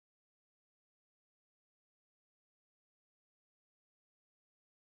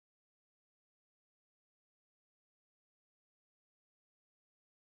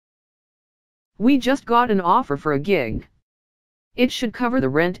We just got an offer for a gig. It should cover the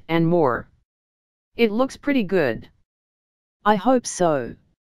rent and more. It looks pretty good. I hope so.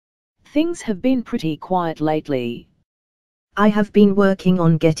 Things have been pretty quiet lately. I have been working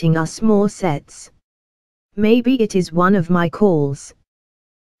on getting us more sets. Maybe it is one of my calls.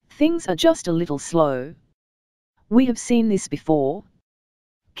 Things are just a little slow. We have seen this before.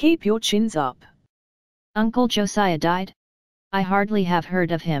 Keep your chins up. Uncle Josiah died? I hardly have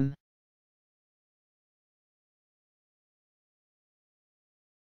heard of him.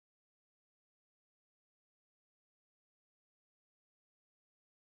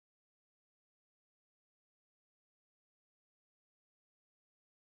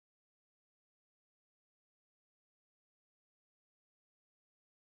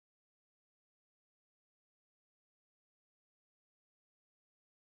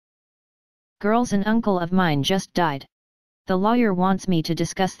 Girls, an uncle of mine just died. The lawyer wants me to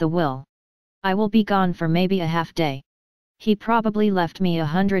discuss the will. I will be gone for maybe a half day. He probably left me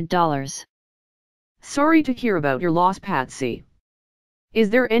 $100. Sorry to hear about your loss, Patsy. Is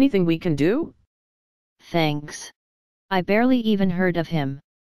there anything we can do? Thanks. I barely even heard of him.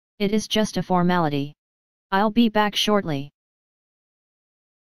 It is just a formality. I'll be back shortly.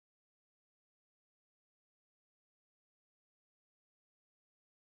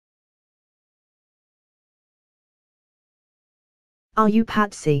 Are you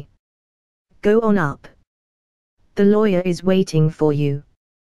Patsy? Go on up. The lawyer is waiting for you.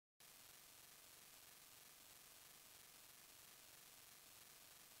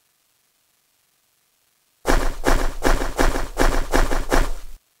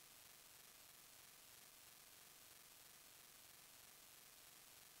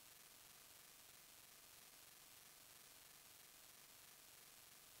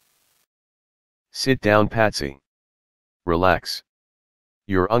 Sit down, Patsy. Relax.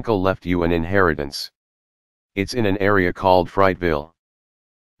 Your uncle left you an inheritance. It's in an area called Frightville.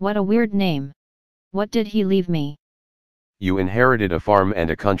 What a weird name. What did he leave me? You inherited a farm and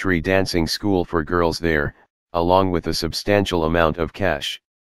a country dancing school for girls there, along with a substantial amount of cash.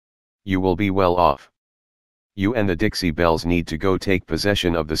 You will be well off. You and the Dixie Belles need to go take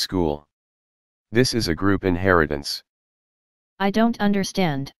possession of the school. This is a group inheritance. I don't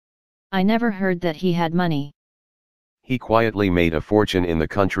understand. I never heard that he had money. He quietly made a fortune in the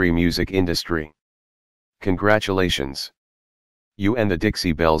country music industry. Congratulations. You and the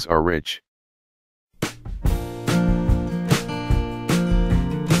Dixie Belles are rich.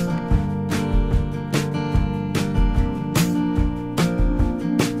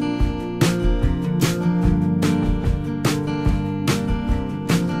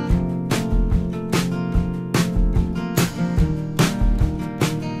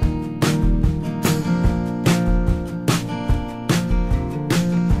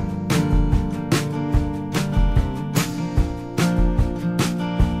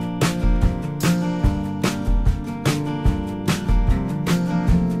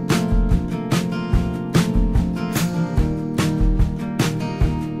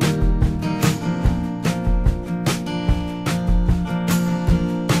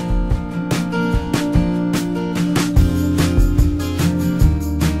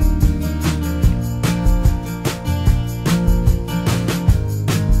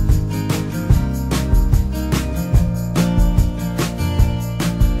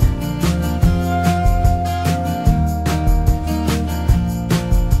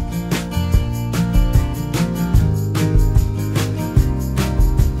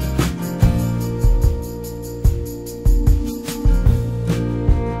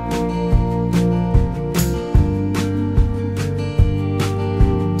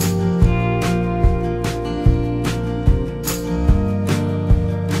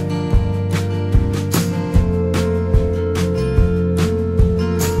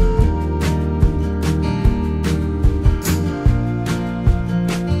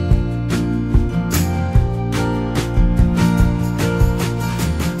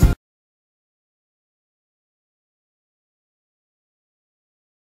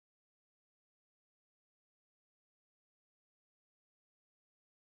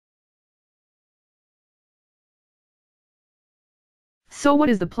 So what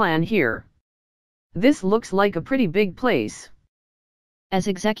is the plan here? This looks like a pretty big place. As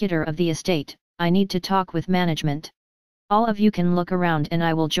executor of the estate, I need to talk with management. All of you can look around and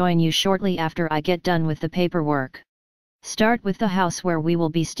I will join you shortly after I get done with the paperwork. Start with the house where we will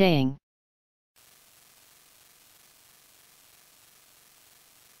be staying.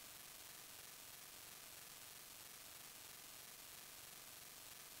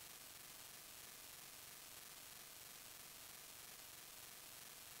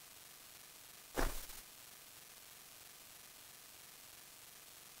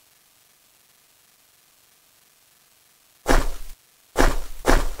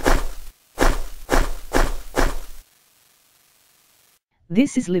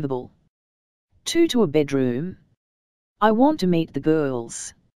 This is livable. 2 to a bedroom. I want to meet the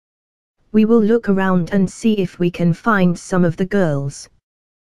girls. We will look around and see if we can find some of the girls.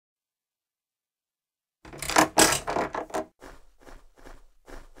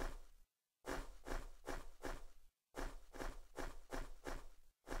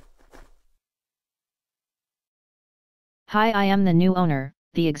 Hi, I am the new owner,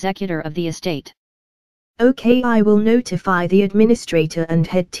 the executor of the estate. Okay, I will notify the administrator and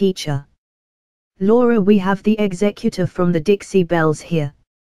head teacher. Laura, we have the executor from the Dixie Belles here.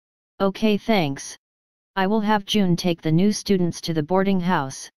 Okay, thanks. I will have June take the new students to the boarding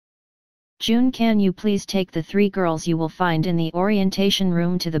house. June, can you please take the 3 girls you will find in the orientation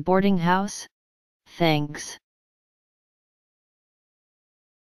room to the boarding house? Thanks.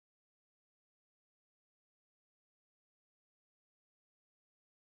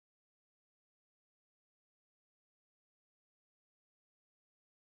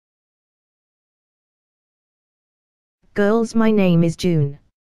 Girls, my name is June.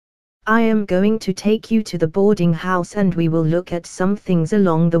 I am going to take you to the boarding house and we will look at some things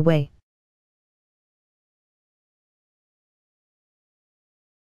along the way.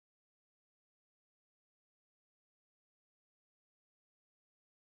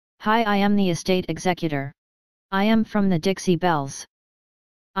 Hi, I am the estate executor. I am from the Dixie Belles.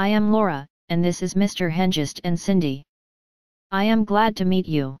 I am Laura, and this is Mr. Hengist and Cindy. I am glad to meet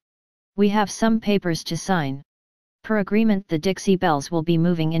you. We have some papers to sign. Per agreement, the Dixie Belles will be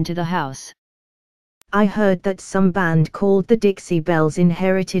moving into the house. I heard that some band called the Dixie Belles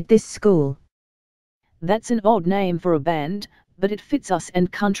inherited this school. That's an odd name for a band, but it fits us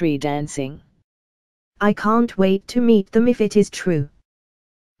and country dancing. I can't wait to meet them if it is true.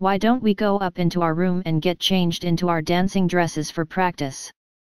 Why don't we go up into our room and get changed into our dancing dresses for practice?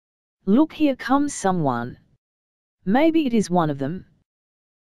 Look, here comes someone. Maybe it is one of them.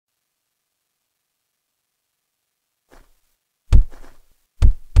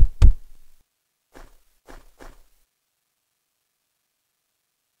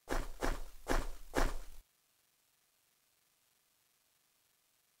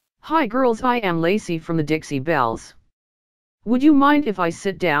 Hi girls, I am Lacey from the Dixie Belles. Would you mind if I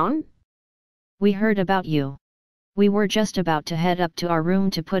sit down? We heard about you. We were just about to head up to our room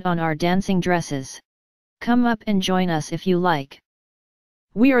to put on our dancing dresses. Come up and join us if you like.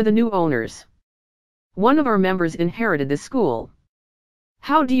 We are the new owners. One of our members inherited the school.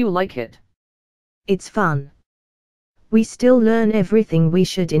 How do you like it? It's fun. We still learn everything we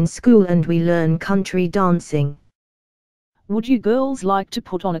should in school and we learn country dancing. Would you girls like to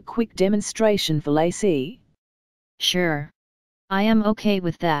put on a quick demonstration for Lacey? Sure. I am okay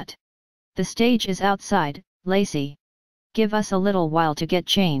with that. The stage is outside, Lacey. Give us a little while to get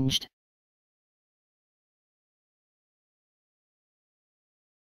changed.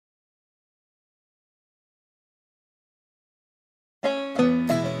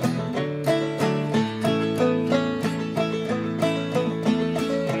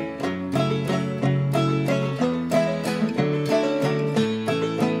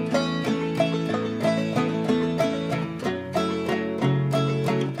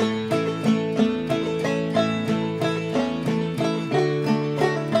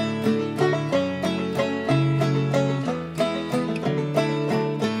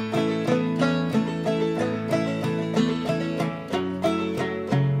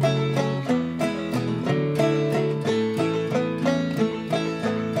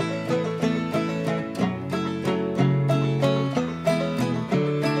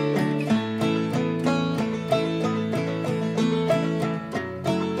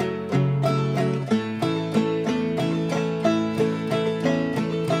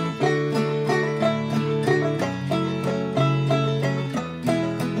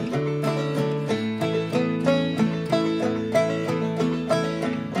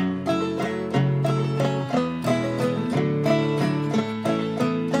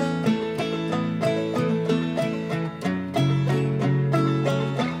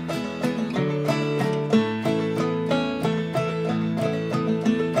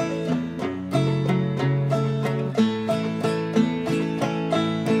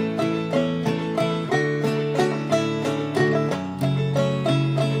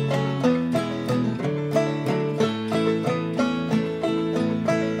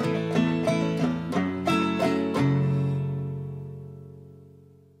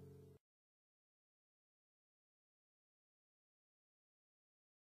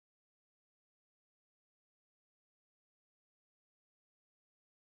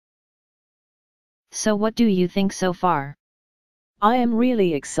 So what do you think so far? I am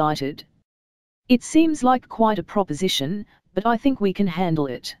really excited. It seems like quite a proposition, but I think we can handle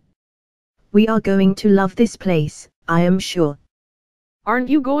it. We are going to love this place, I am sure. Aren't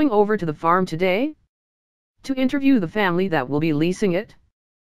you going over to the farm today? To interview the family that will be leasing it?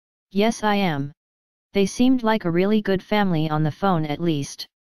 Yes, I am. They seemed like a really good family on the phone at least.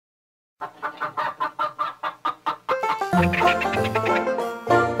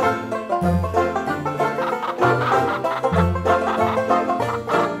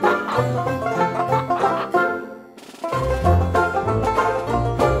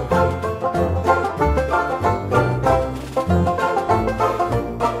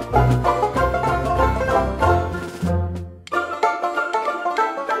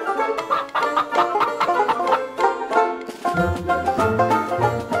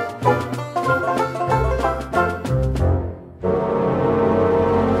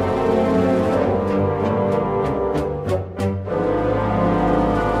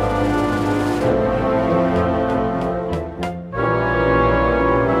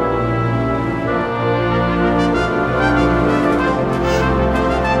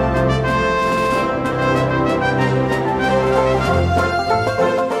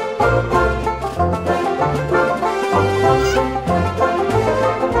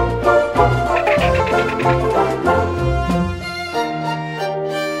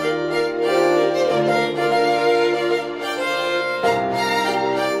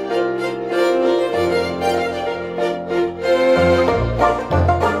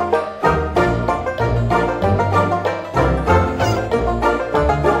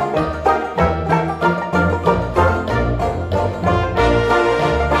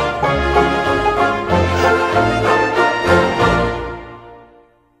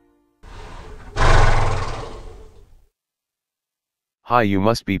 Hi, you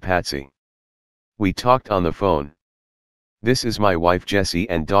must be Patsy. We talked on the phone. This is my wife Jessie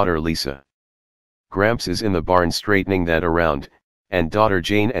and daughter Lisa. Gramps is in the barn straightening that around, and daughter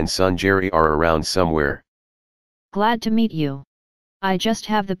Jane and son Jerry are around somewhere. Glad to meet you. I just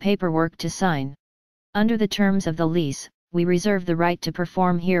have the paperwork to sign. Under the terms of the lease, we reserve the right to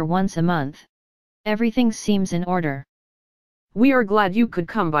perform here once a month. Everything seems in order. We are glad you could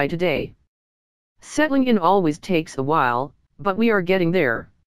come by today. Settling in always takes a while, but we are getting there.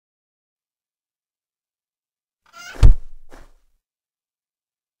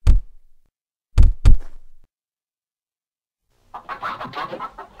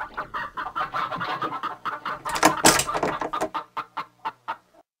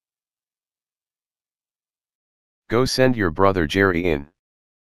 Go send your brother Jerry in.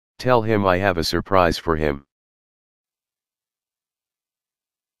 Tell him I have a surprise for him.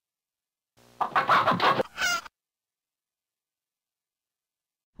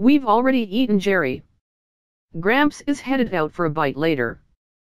 We've already eaten Jerry. Gramps is headed out for a bite later.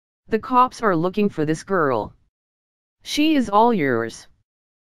 The cops are looking for this girl. She is all yours.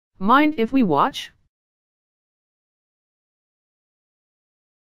 Mind if we watch?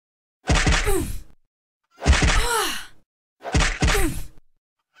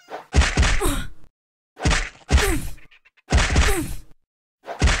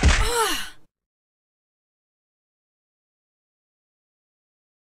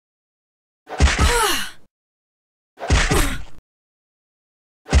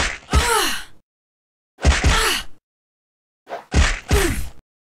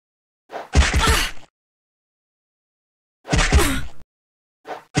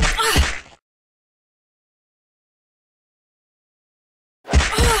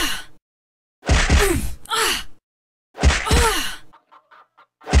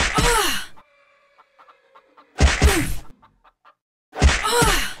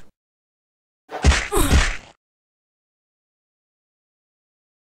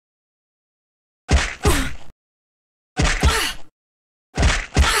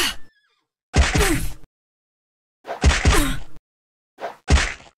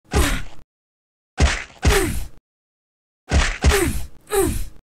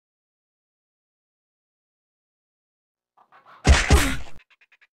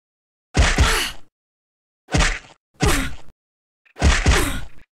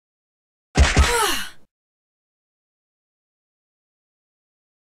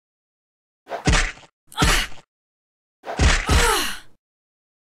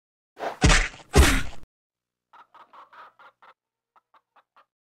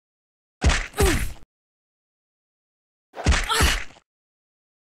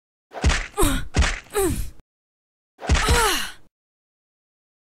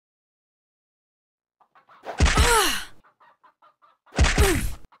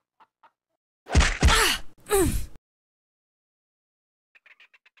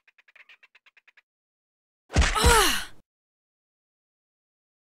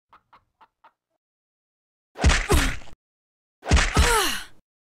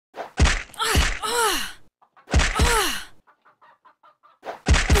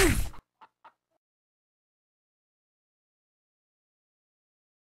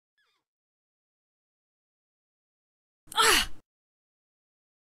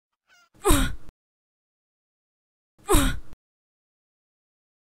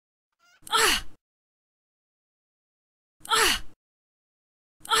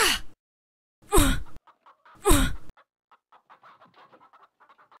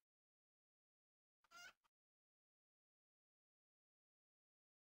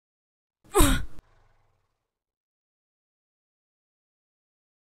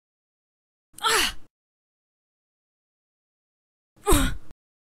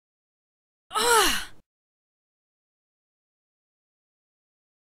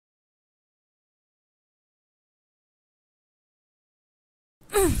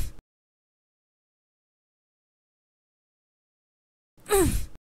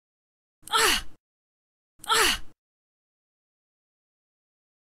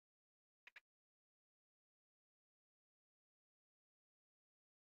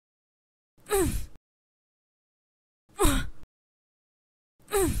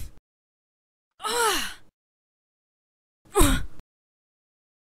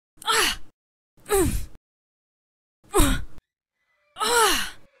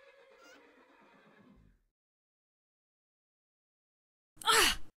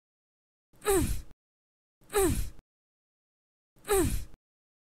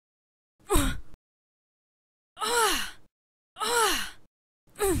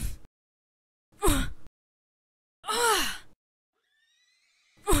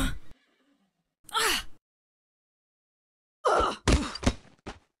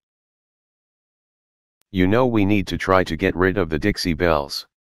 You know we need to try to get rid of the Dixie Belles.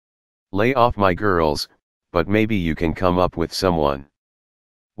 Lay off my girls, but maybe you can come up with someone.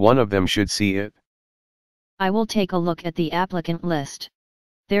 One of them should see it. I will take a look at the applicant list.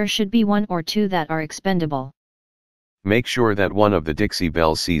 There should be 1 or 2 that are expendable. Make sure that one of the Dixie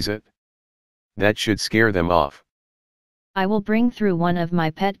Belles sees it. That should scare them off. I will bring through one of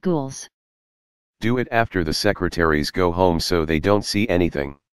my pet ghouls. Do it after the secretaries go home so they don't see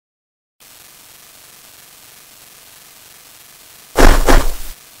anything.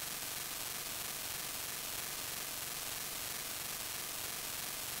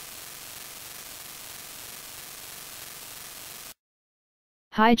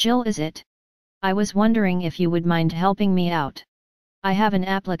 Hi Jill, is it? I was wondering if you would mind helping me out. I have an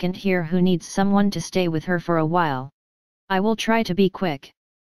applicant here who needs someone to stay with her for a while. I will try to be quick.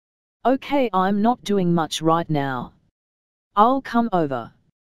 Okay, I'm not doing much right now. I'll come over.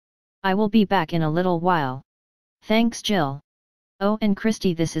 I will be back in a little while. Thanks Jill. Oh, and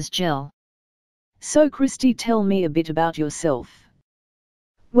Christy, this is Jill. So Christy, tell me a bit about yourself.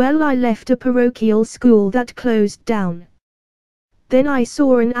 Well, I left a parochial school that closed down. Then I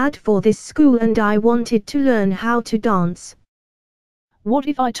saw an ad for this school and I wanted to learn how to dance. What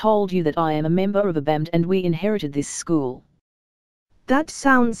if I told you that I am a member of a band and we inherited this school? That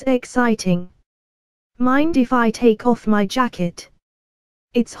sounds exciting. Mind if I take off my jacket?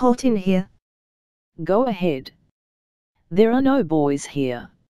 It's hot in here. Go ahead. There are no boys here.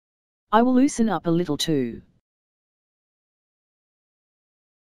 I will loosen up a little too.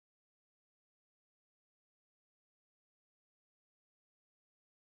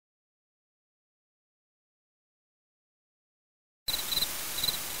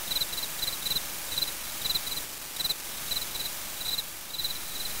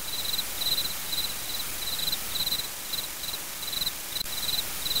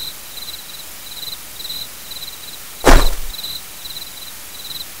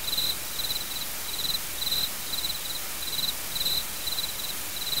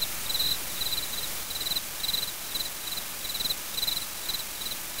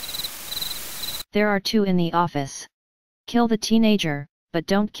 There are 2 in the office. Kill the teenager, but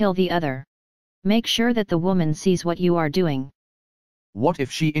don't kill the other. Make sure that the woman sees what you are doing. What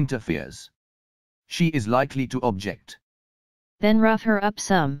if she interferes? She is likely to object. Then rough her up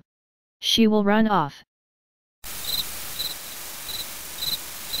some. She will run off.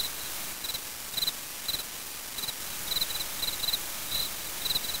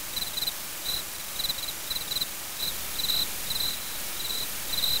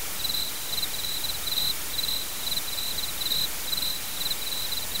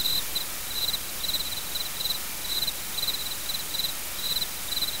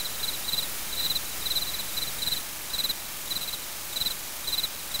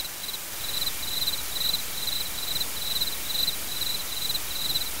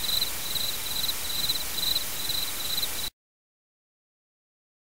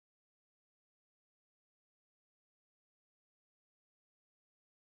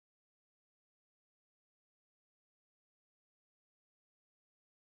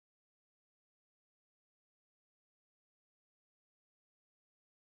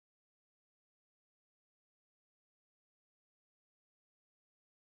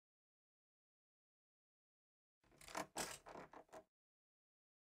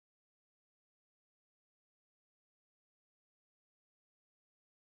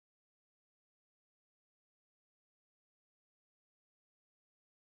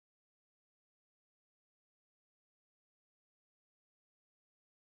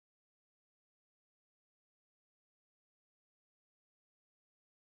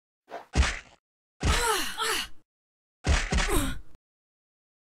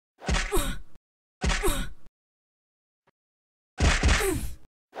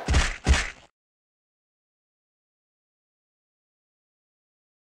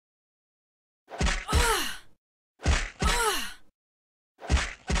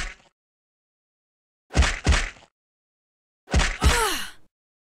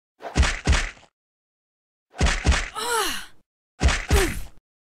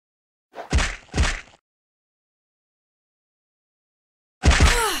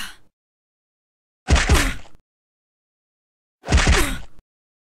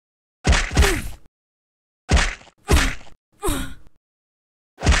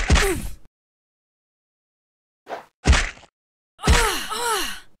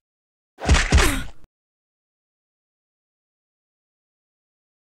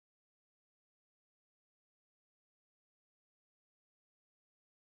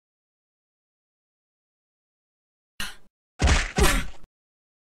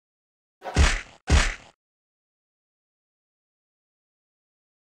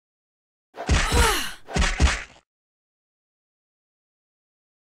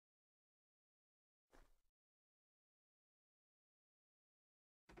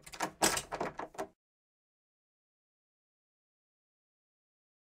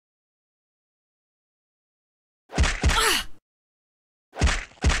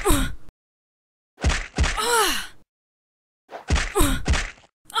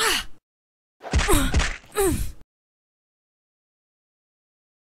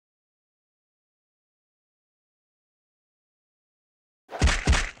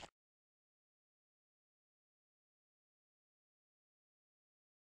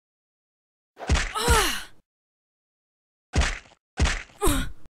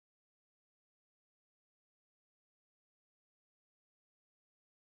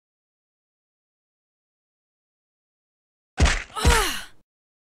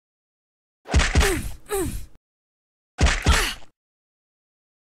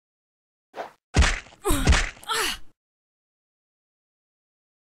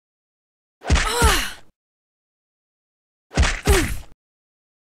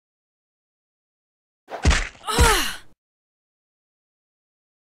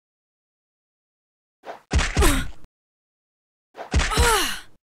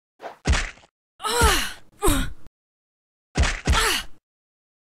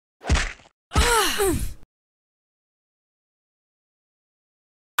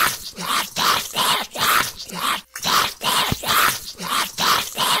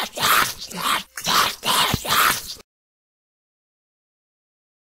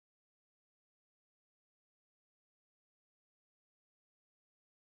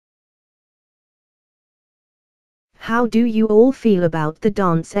 How do you all feel about the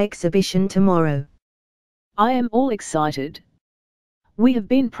dance exhibition tomorrow? I am all excited. We have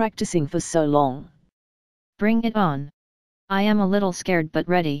been practicing for so long. Bring it on. I am a little scared but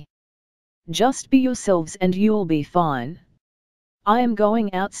ready. Just be yourselves and you'll be fine. I am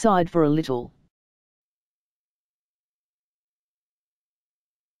going outside for a little.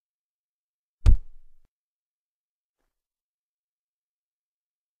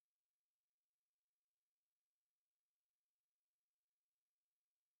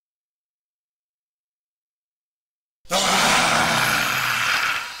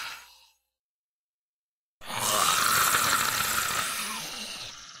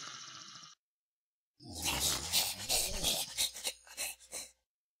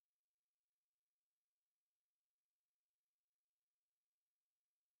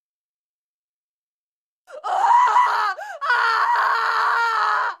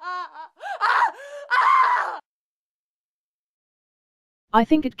 I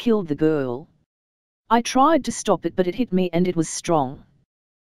think it killed the girl. I tried to stop it but it hit me and it was strong.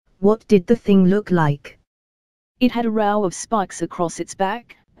 What did the thing look like? It had a row of spikes across its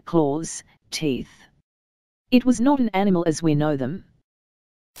back, claws, teeth. It was not an animal as we know them.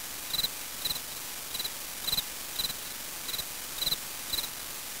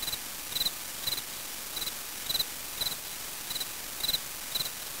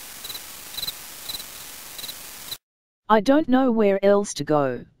 I don't know where else to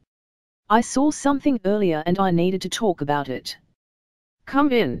go. I saw something earlier and I needed to talk about it.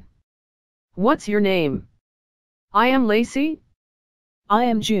 Come in. What's your name? I am Lacey. I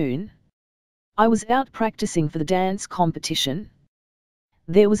am June. I was out practicing for the dance competition.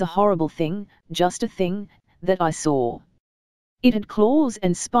 There was a horrible thing, just a thing, that I saw. It had claws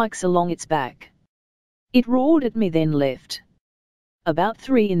and spikes along its back. It roared at me then left. About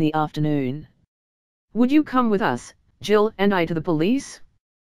 3 in the afternoon. Would you come with us, Jill and I, to the police?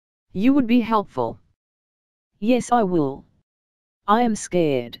 You would be helpful. Yes, I will. I am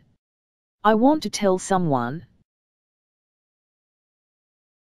scared. I want to tell someone.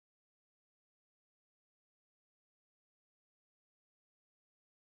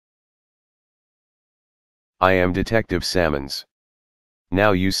 I am Detective Sammons.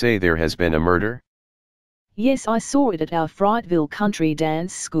 Now you say there has been a murder? Yes, I saw it at our Frightville country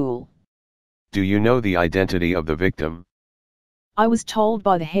dance school. Do you know the identity of the victim? I was told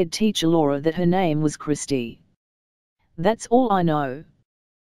by the head teacher Laura that her name was Christy. That's all I know.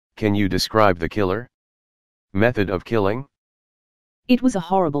 Can you describe the killer? Method of killing? It was a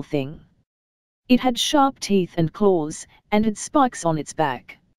horrible thing. It had sharp teeth and claws, and had spikes on its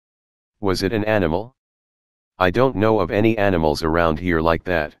back. Was it an animal? I don't know of any animals around here like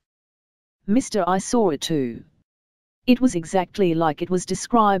that. Mister, I saw it too. It was exactly like it was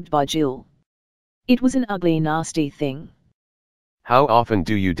described by Jill. It was an ugly, nasty thing. How often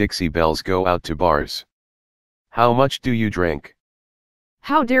do you Dixie Belles go out to bars? How much do you drink?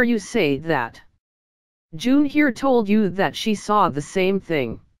 How dare you say that? June here told you that she saw the same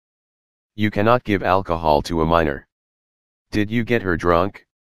thing. You cannot give alcohol to a minor. Did you get her drunk?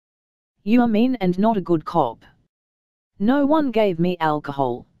 You are mean and not a good cop. No one gave me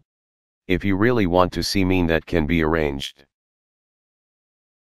alcohol. If you really want to see mean, that can be arranged.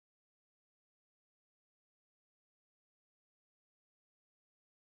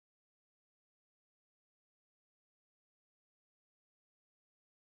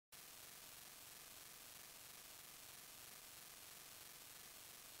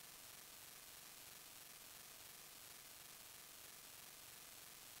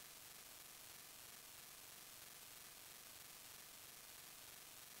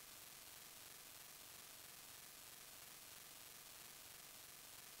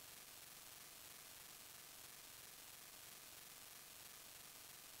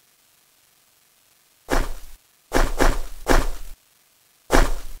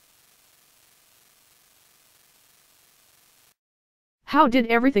 How did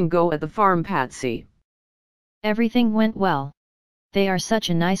everything go at the farm, Patsy? Everything went well. They are such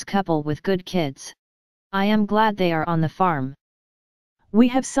a nice couple with good kids. I am glad they are on the farm. We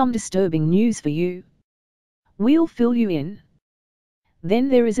have some disturbing news for you. We'll fill you in. Then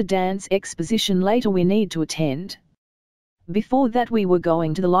there is a dance exposition later we need to attend. Before that we were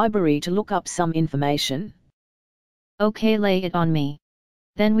going to the library to look up some information. Okay, lay it on me.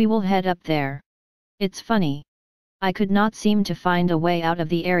 Then we will head up there. It's funny. I could not seem to find a way out of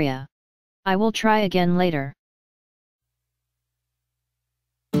the area. I will try again later.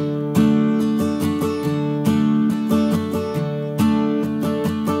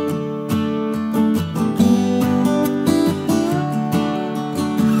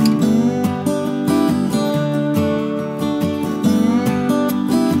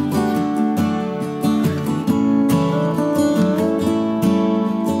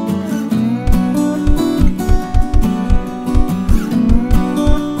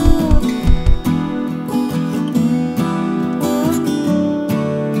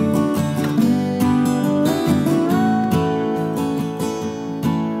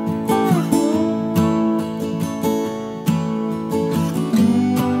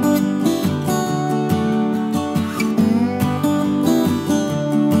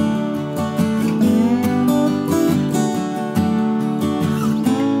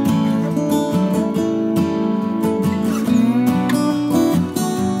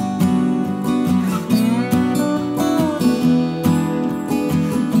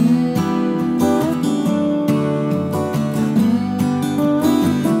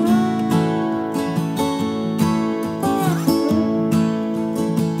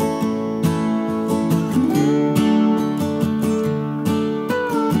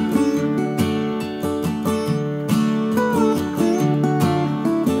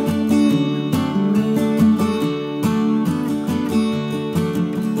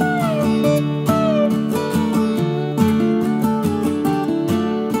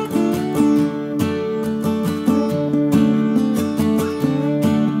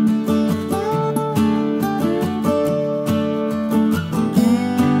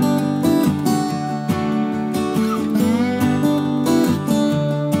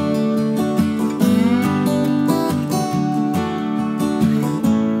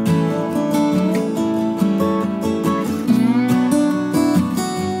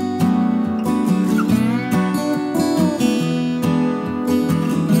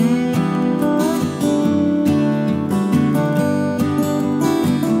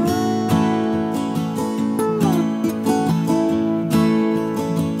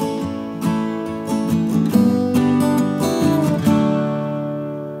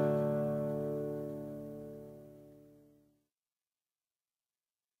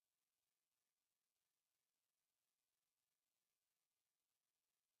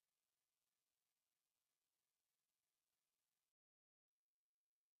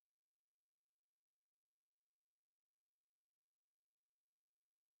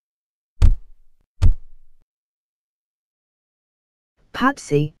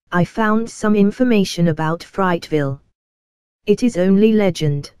 Patsy, I found some information about Frightville. It is only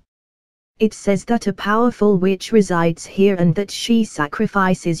legend. It says that a powerful witch resides here and that she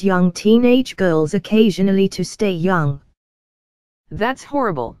sacrifices young teenage girls occasionally to stay young. That's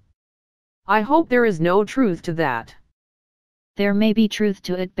horrible. I hope there is no truth to that. There may be truth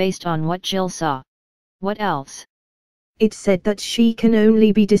to it based on what Jill saw. What else? It said that she can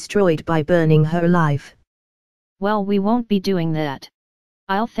only be destroyed by burning her alive. Well, we won't be doing that.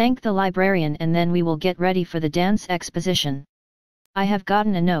 I'll thank the librarian and then we will get ready for the dance exposition. I have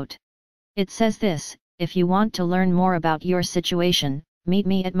gotten a note. It says this: if you want to learn more about your situation, meet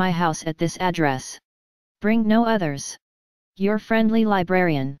me at my house at this address. Bring no others. Your friendly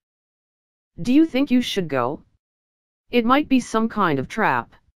librarian. Do you think you should go? It might be some kind of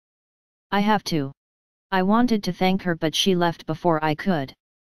trap. I have to. I wanted to thank her but she left before I could.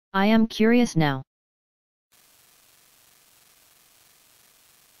 I am curious now.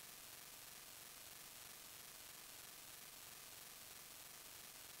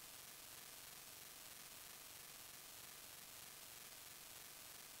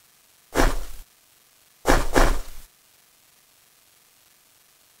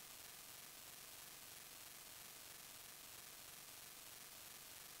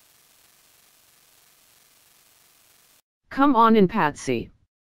 Come on in, Patsy.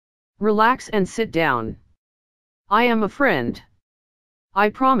 Relax and sit down. I am a friend. I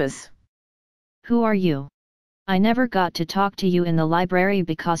promise. Who are you? I never got to talk to you in the library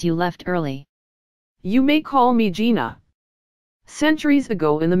because you left early. You may call me Gina. Centuries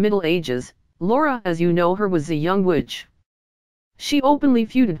ago in the Middle Ages, Laura, as you know her, was a young witch. She openly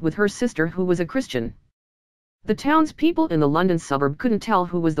feuded with her sister who was a Christian. The townspeople in the London suburb couldn't tell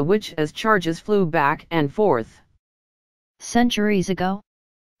who was the witch as charges flew back and forth. Centuries ago?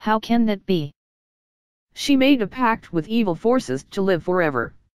 How can that be? She made a pact with evil forces to live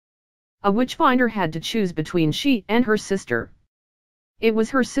forever. A witchfinder had to choose between she and her sister. It was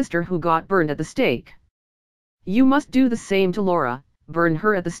her sister who got burned at the stake. You must do the same to Laura, burn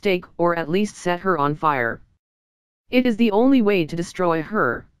her at the stake or at least set her on fire. It is the only way to destroy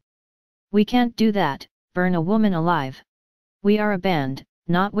her. We can't do that, burn a woman alive. We are a band,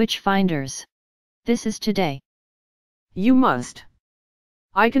 not witchfinders. This is today. You must.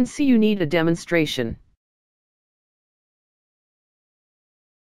 I can see you need a demonstration.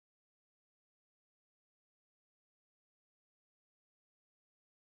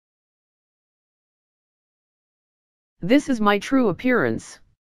 This is my true appearance.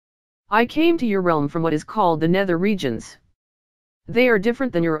 I came to your realm from what is called the nether regions. They are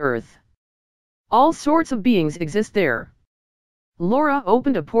different than your earth. All sorts of beings exist there. Laura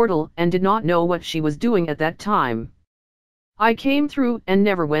opened a portal and did not know what she was doing at that time. I came through and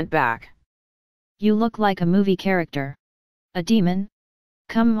never went back. You look like a movie character. A demon?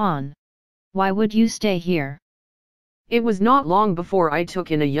 Come on. Why would you stay here? It was not long before I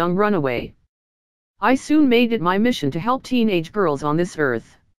took in a young runaway. I soon made it my mission to help teenage girls on this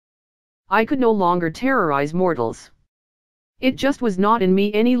earth. I could no longer terrorize mortals. It just was not in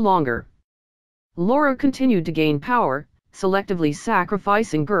me any longer. Laura continued to gain power, selectively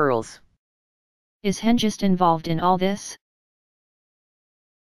sacrificing girls. Is Hengist involved in all this?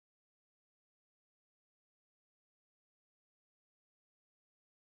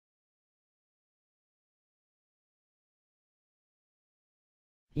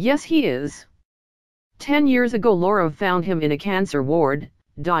 Yes, he is. 10 years ago Laura found him in a cancer ward,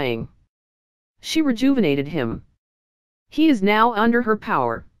 dying. She rejuvenated him. He is now under her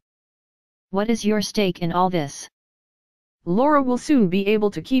power. What is your stake in all this? Laura will soon be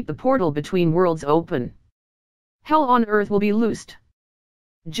able to keep the portal between worlds open. Hell on earth will be loosed.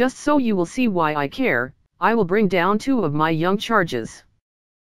 Just so you will see why I care, I will bring down 2 of my young charges.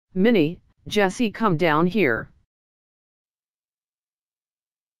 Minnie, Jessie, come down here.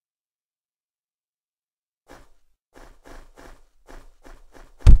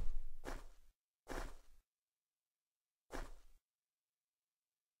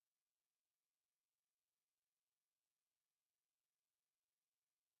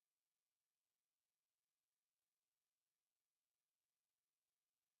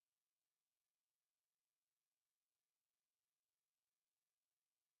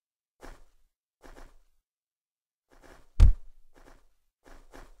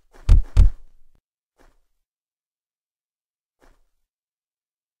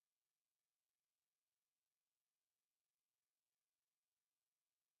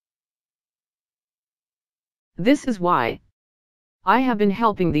 This is why I have been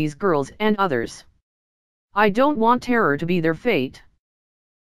helping these girls and others. I don't want terror to be their fate.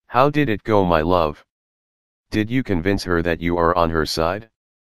 How did it go, my love? Did you convince her that you are on her side?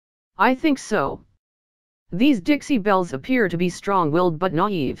 I think so. These Dixie Belles appear to be strong-willed but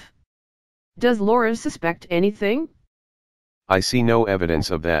naive. Does Laura suspect anything? I see no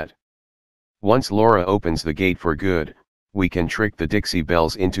evidence of that. Once Laura opens the gate for good, we can trick the Dixie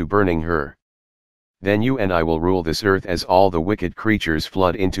Belles into burning her. Then you and I will rule this earth as all the wicked creatures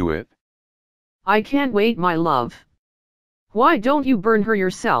flood into it. I can't wait, my love. Why don't you burn her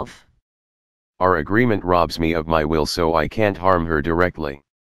yourself? Our agreement robs me of my will, so I can't harm her directly.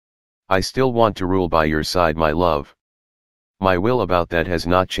 I still want to rule by your side, my love. My will about that has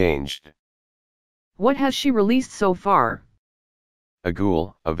not changed. What has she released so far? A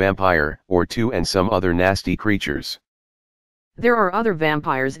ghoul, a vampire, or two, and some other nasty creatures. There are other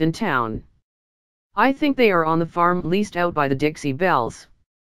vampires in town. I think they are on the farm leased out by the Dixie Belles.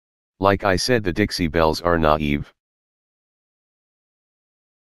 Like I said, the Dixie Belles are naive.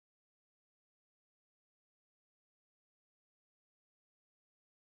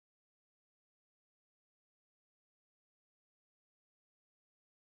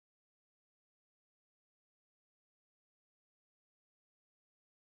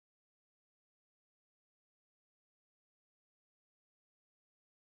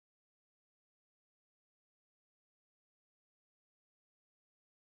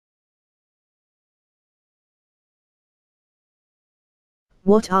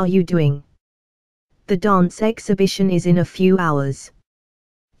 What are you doing? The dance exhibition is in a few hours.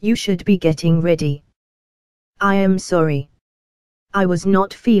 You should be getting ready. I am sorry. I was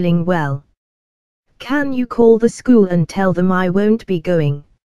not feeling well. Can you call the school and tell them I won't be going?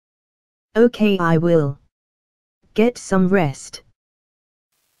 Okay, I will. Get some rest.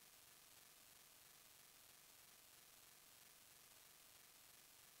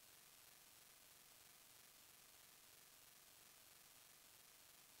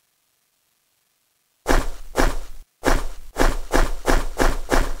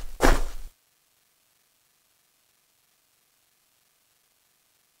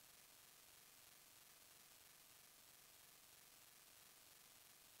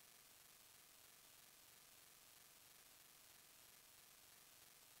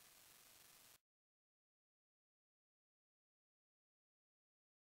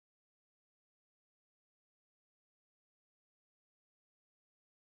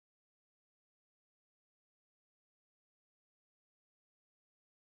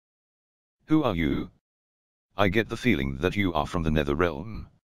 Who are you? I get the feeling that you are from the Nether Realm.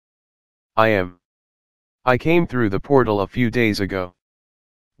 I am. I came through the portal a few days ago.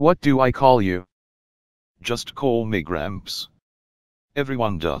 What do I call you? Just call me Gramps.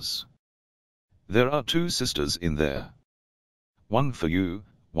 Everyone does. There are two sisters in there. One for you,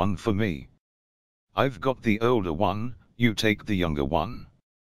 one for me. I've got the older one, you take the younger one.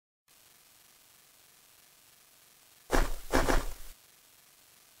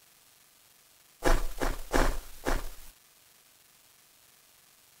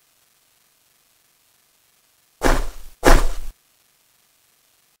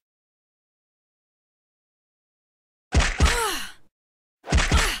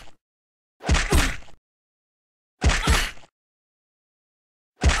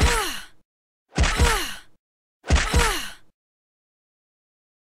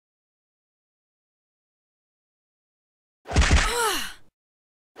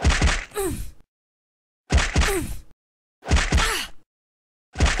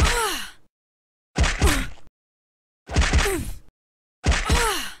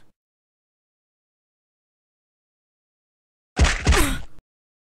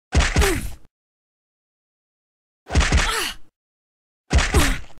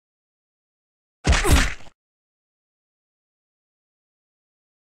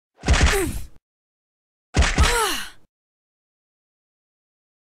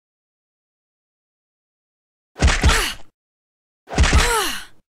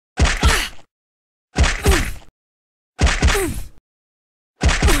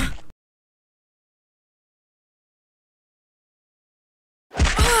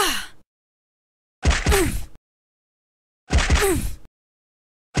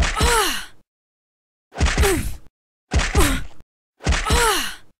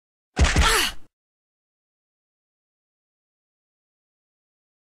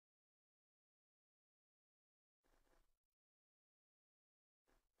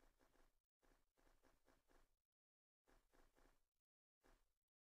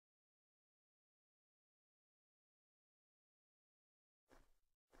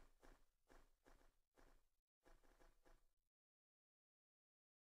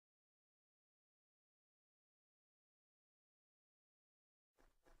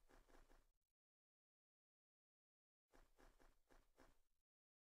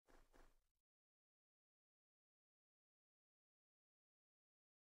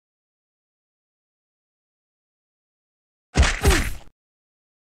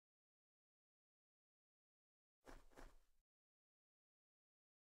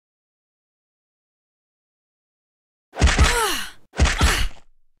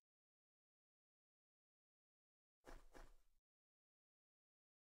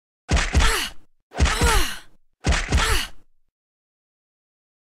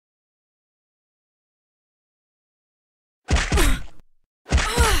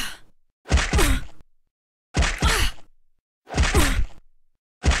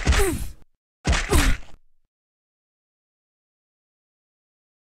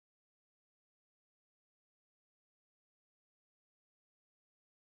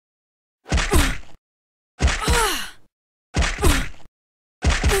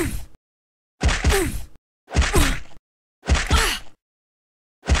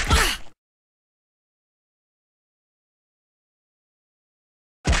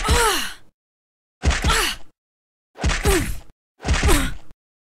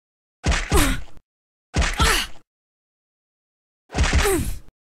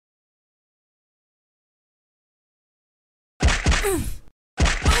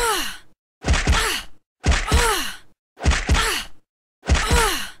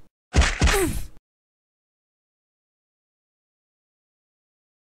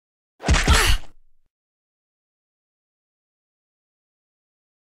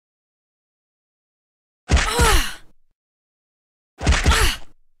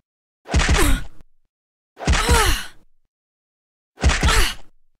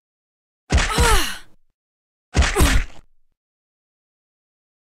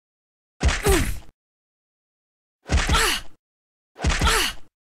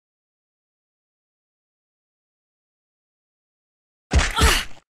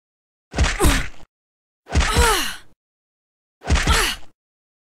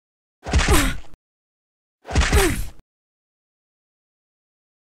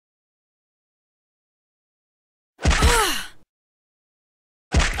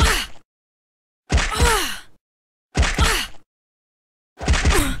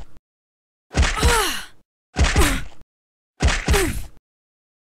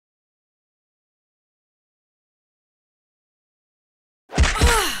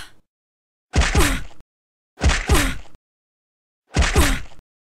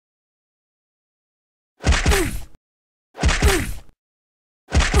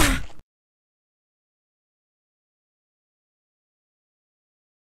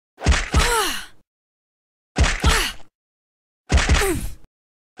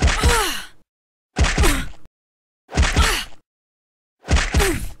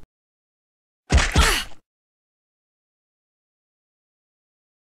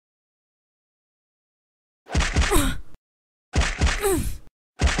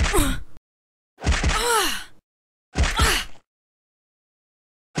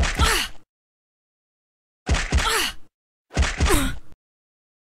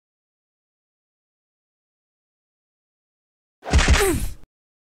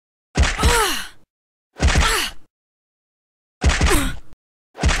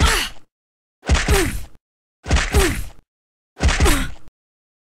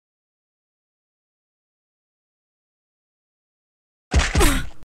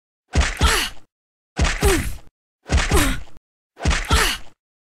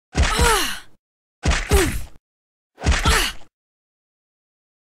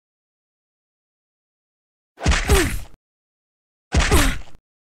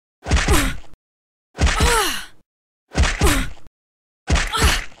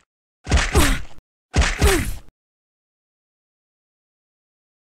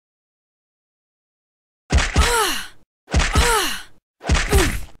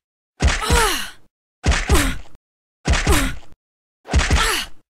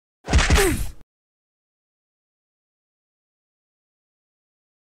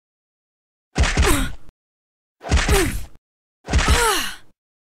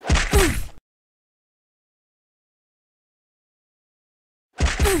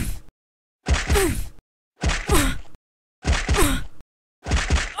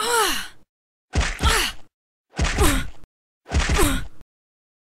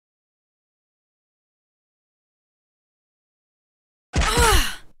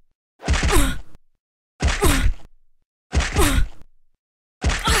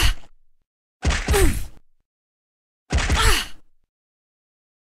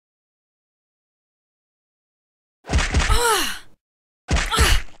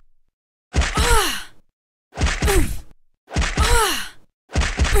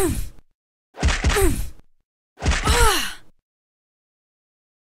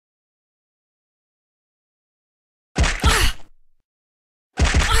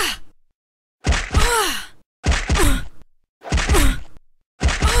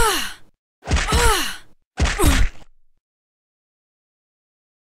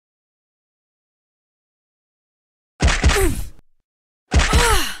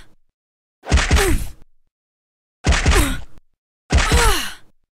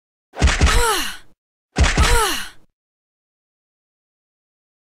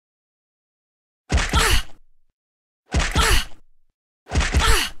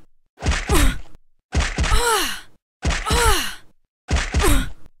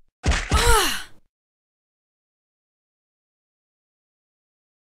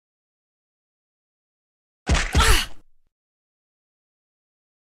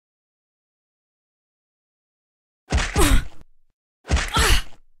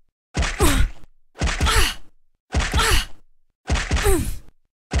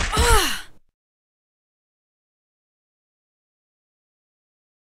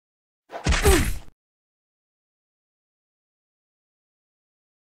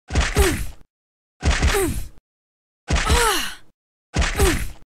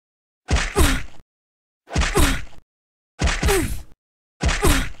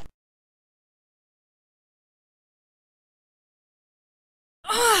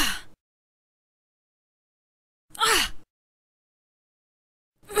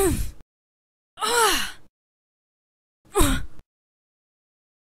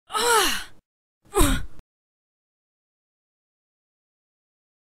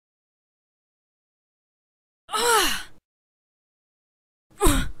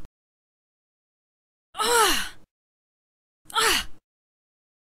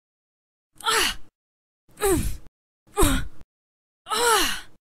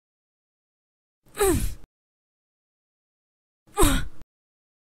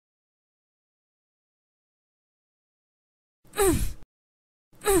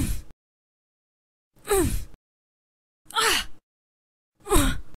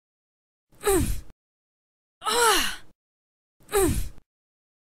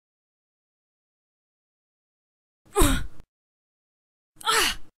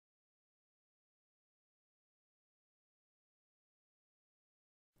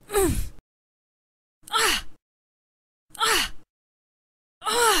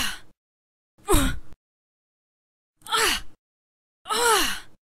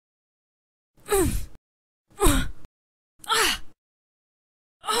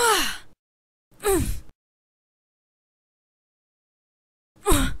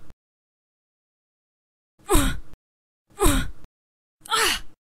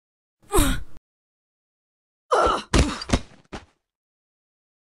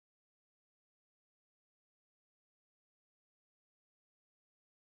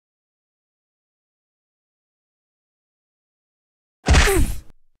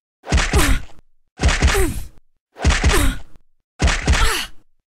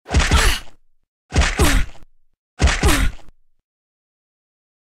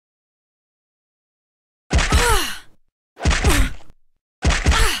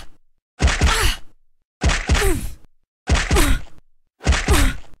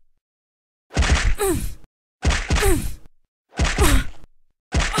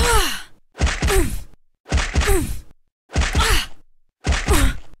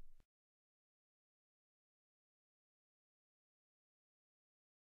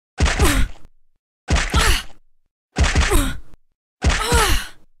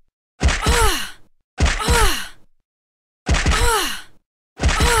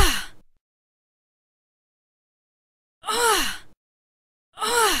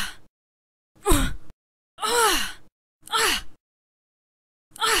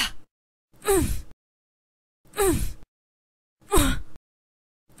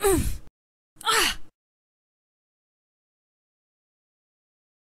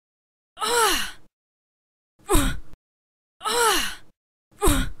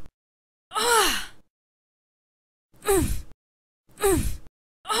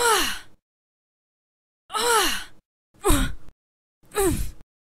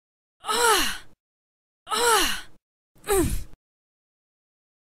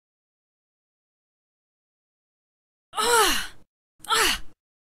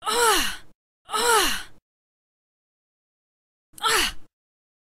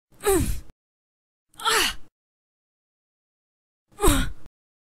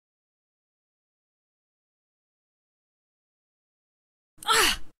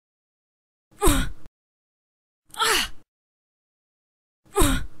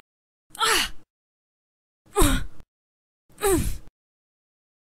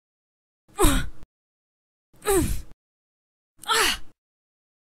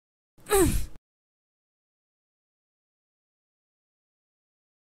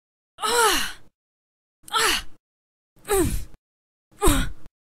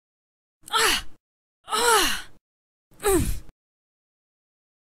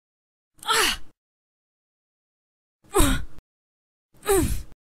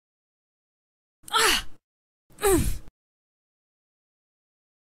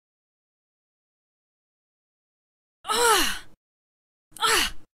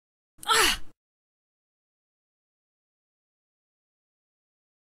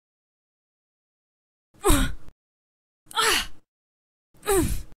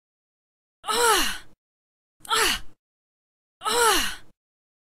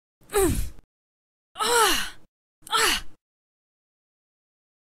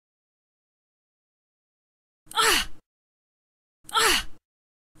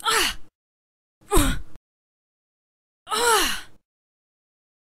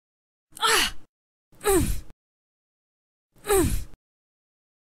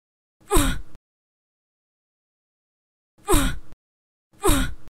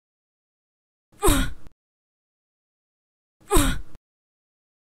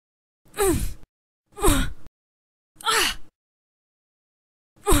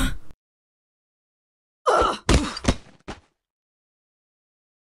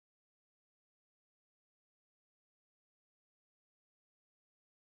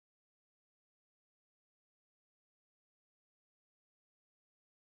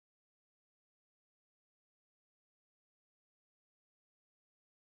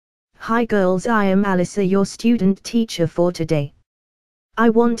 Hi girls, I am Alyssa, your student teacher for today.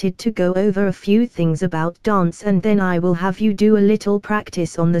 I wanted to go over a few things about dance and then I will have you do a little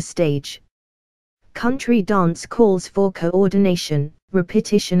practice on the stage. Country dance calls for coordination,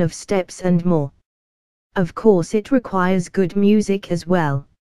 repetition of steps and more. Of course it requires good music as well.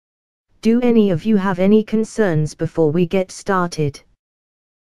 Do any of you have any concerns before we get started?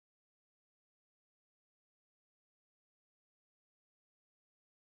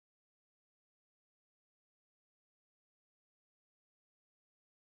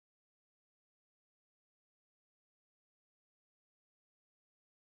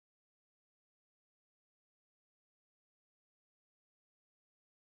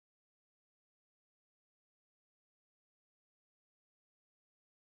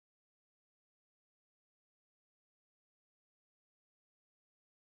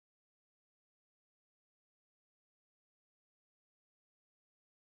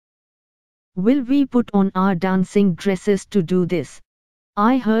 Will we put on our dancing dresses to do this?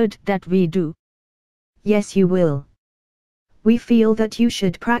 I heard that we do. Yes, you will. We feel that you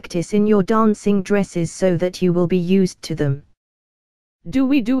should practice in your dancing dresses so that you will be used to them. Do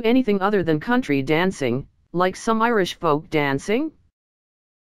we do anything other than country dancing, like some Irish folk dancing?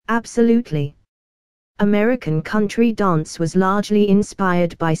 Absolutely. American country dance was largely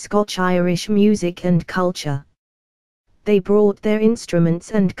inspired by Scotch-Irish music and culture. They brought their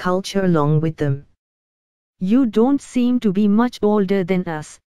instruments and culture along with them. You don't seem to be much older than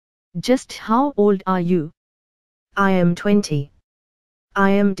us. Just how old are you? I am 20. I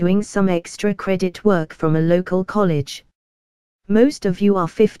am doing some extra credit work from a local college. Most of you are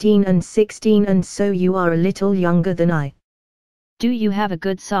 15 and 16 and so you are a little younger than I. Do you have a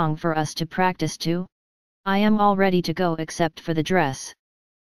good song for us to practice to? I am all ready to go except for the dress.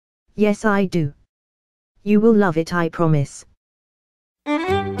 Yes, I do. You will love it, I promise.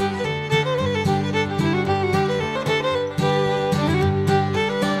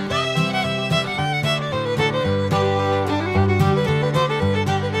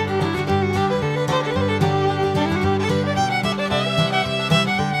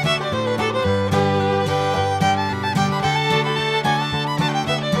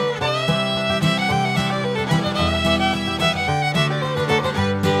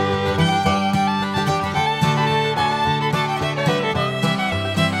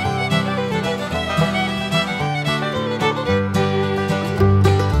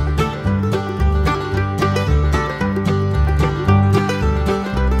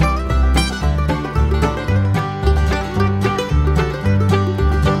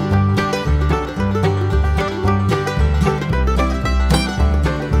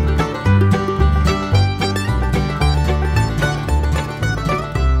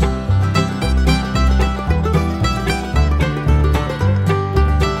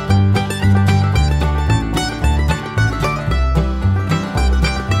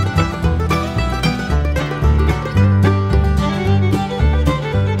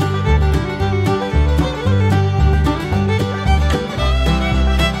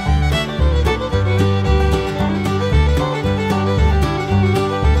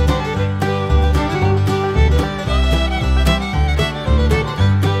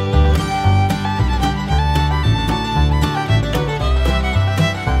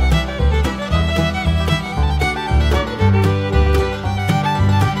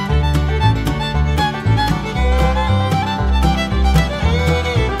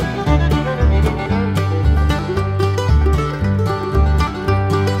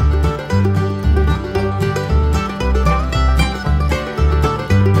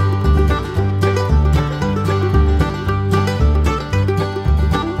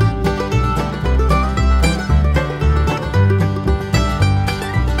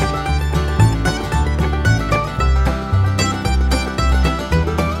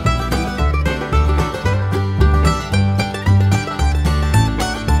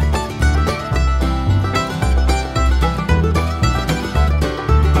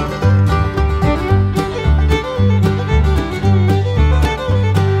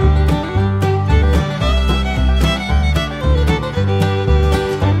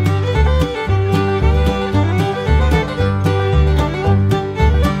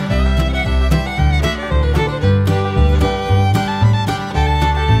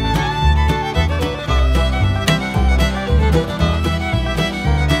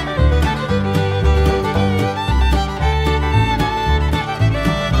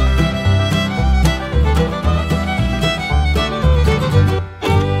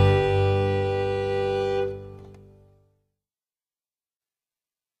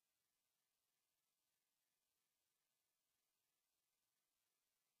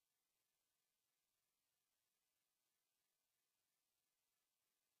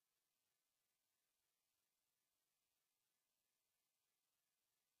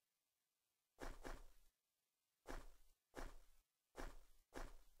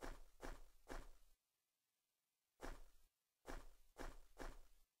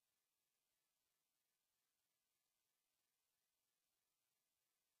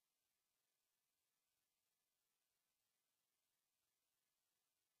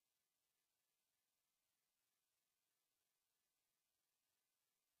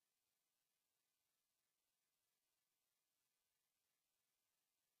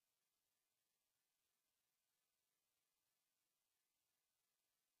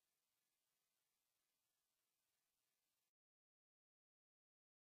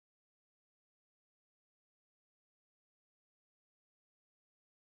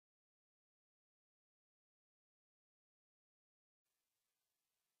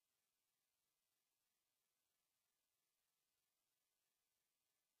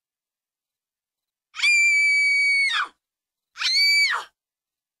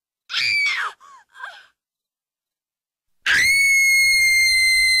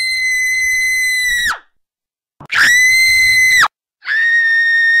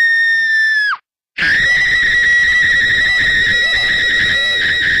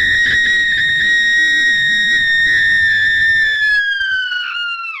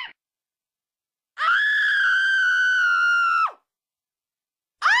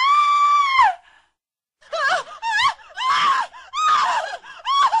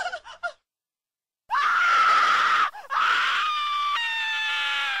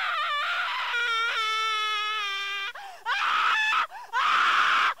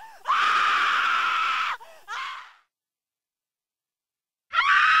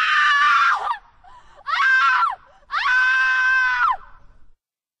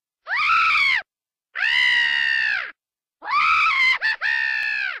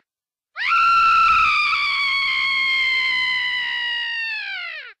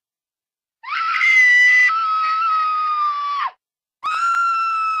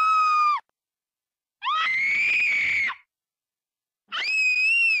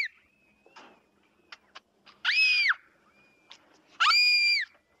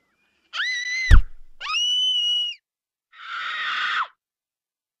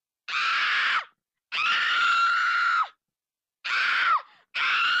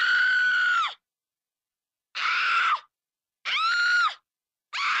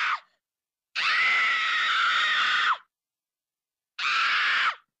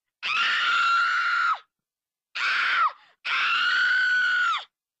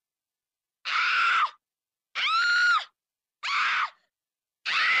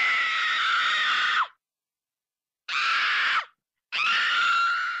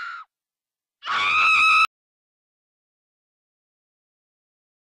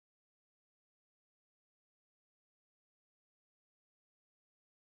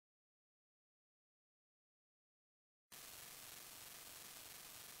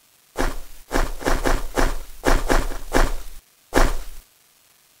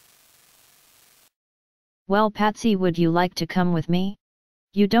 Well, Patsy, would you like to come with me?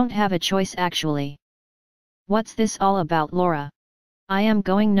 You don't have a choice actually. What's this all about, Laura? I am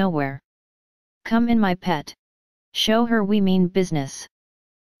going nowhere. Come in, my pet. Show her we mean business.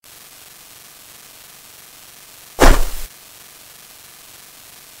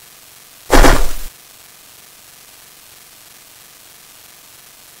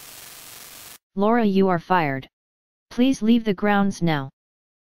 Laura, you are fired. Please leave the grounds now.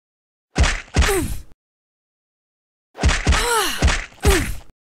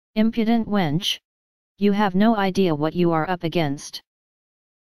 Impudent wench. You have no idea what you are up against.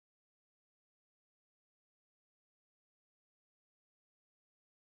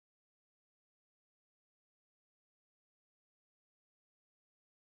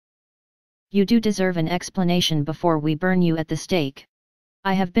 You do deserve an explanation before we burn you at the stake.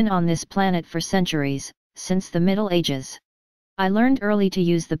 I have been on this planet for centuries, since the Middle Ages. I learned early to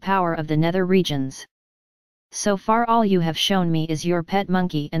use the power of the nether regions. So far all you have shown me is your pet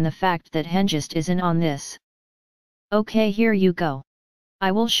monkey and the fact that Hengist is in on this. Okay, here you go.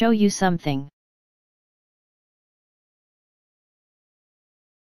 I will show you something.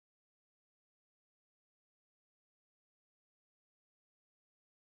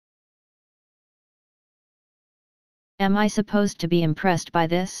 Am I supposed to be impressed by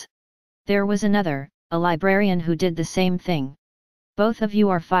this? There was another, a librarian, who did the same thing. Both of you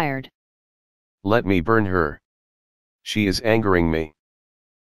are fired. Let me burn her. She is angering me.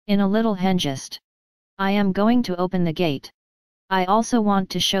 In a little, Hengist. I am going to open the gate. I also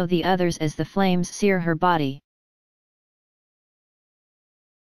want to show the others as the flames sear her body.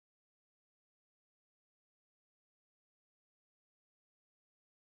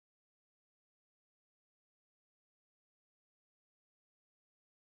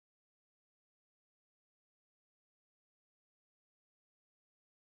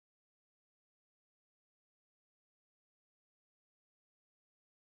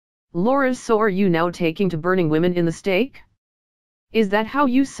 Laura, so are you now taking to burning women in the stake? Is that how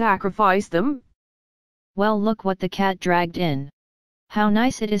you sacrifice them? Well, look what the cat dragged in. How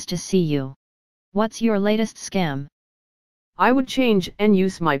nice it is to see you. What's your latest scam? I would change and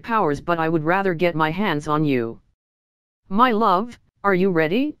use my powers, but I would rather get my hands on you. My love, are you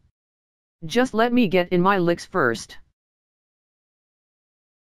ready? Just let me get in my licks first.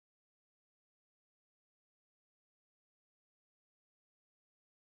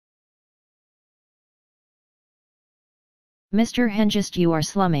 Mr. Hengist, you are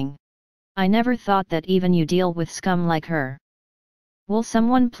slumming. I never thought that even you deal with scum like her. Will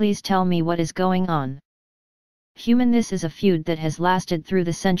someone please tell me what is going on? Human, this is a feud that has lasted through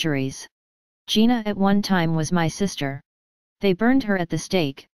the centuries. Gina at one time was my sister. They burned her at the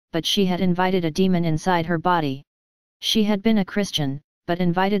stake, but she had invited a demon inside her body. She had been a Christian, but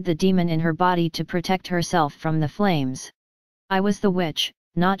invited the demon in her body to protect herself from the flames. I was the witch,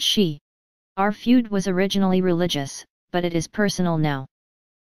 not she. Our feud was originally religious, but it is personal now.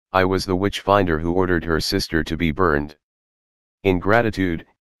 I was the witch finder who ordered her sister to be burned. In gratitude,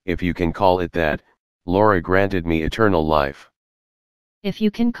 if you can call it that, Laura granted me eternal life. If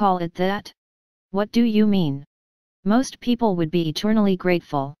you can call it that? What do you mean? Most people would be eternally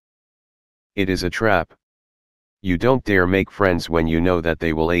grateful. It is a trap. You don't dare make friends when you know that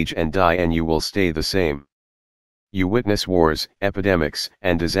they will age and die and you will stay the same. You witness wars, epidemics,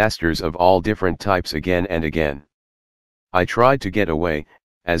 and disasters of all different types again and again. I tried to get away,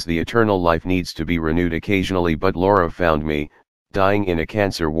 as the eternal life needs to be renewed occasionally, but Laura found me, dying in a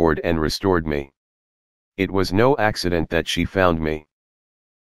cancer ward, and restored me. It was no accident that she found me.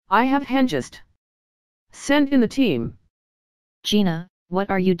 I have Hengist. Send in the team. Gina, what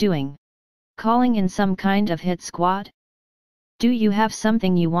are you doing? Calling in some kind of hit squad? Do you have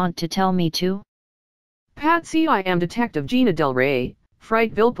something you want to tell me too? Patsy, I am Detective Gina Del Rey,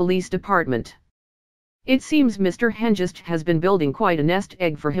 Frightville Police Department. It seems Mr. Hengist has been building quite a nest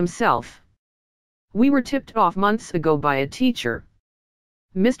egg for himself. We were tipped off months ago by a teacher.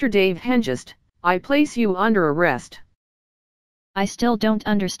 Mr. Dave Hengist, I place you under arrest. I still don't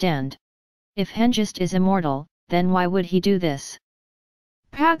understand. If Hengist is immortal, then why would he do this?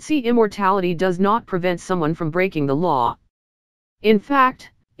 Patsy, immortality does not prevent someone from breaking the law. In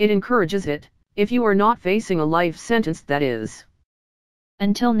fact, it encourages it, if you are not facing a life sentence, that is.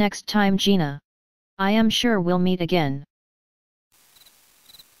 Until next time, Gina. I am sure we'll meet again.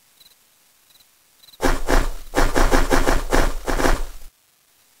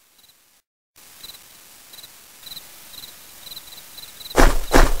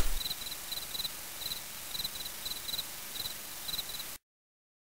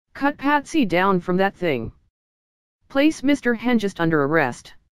 Cut Patsy down from that thing. Place Mr. Hengist under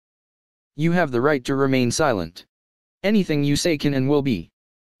arrest. You have the right to remain silent. Anything you say can and will be.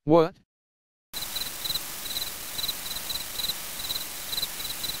 What?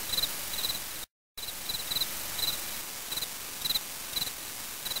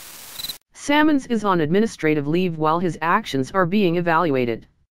 Salmons is on administrative leave while his actions are being evaluated.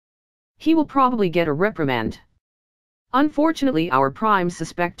 He will probably get a reprimand. Unfortunately, our prime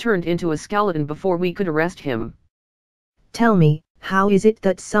suspect turned into a skeleton before we could arrest him. Tell me, how is it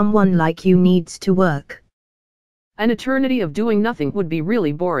that someone like you needs to work? An eternity of doing nothing would be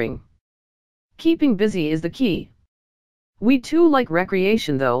really boring. Keeping busy is the key. We too like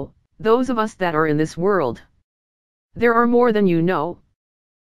recreation though, those of us that are in this world. There are more than you know.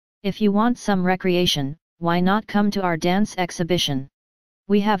 If you want some recreation, why not come to our dance exhibition?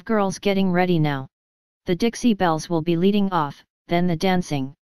 We have girls getting ready now. The Dixie Belles will be leading off, then the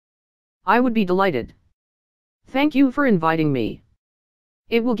dancing. I would be delighted. Thank you for inviting me.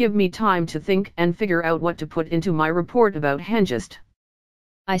 It will give me time to think and figure out what to put into my report about Hengist.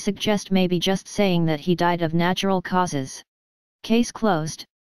 I suggest maybe just saying that he died of natural causes. Case closed.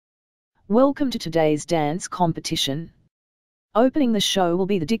 Welcome to today's dance competition. Opening the show will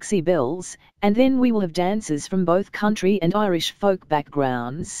be the Dixie Belles, and then we will have dancers from both country and Irish folk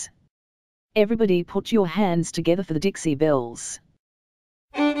backgrounds. Everybody put your hands together for the Dixie Belles.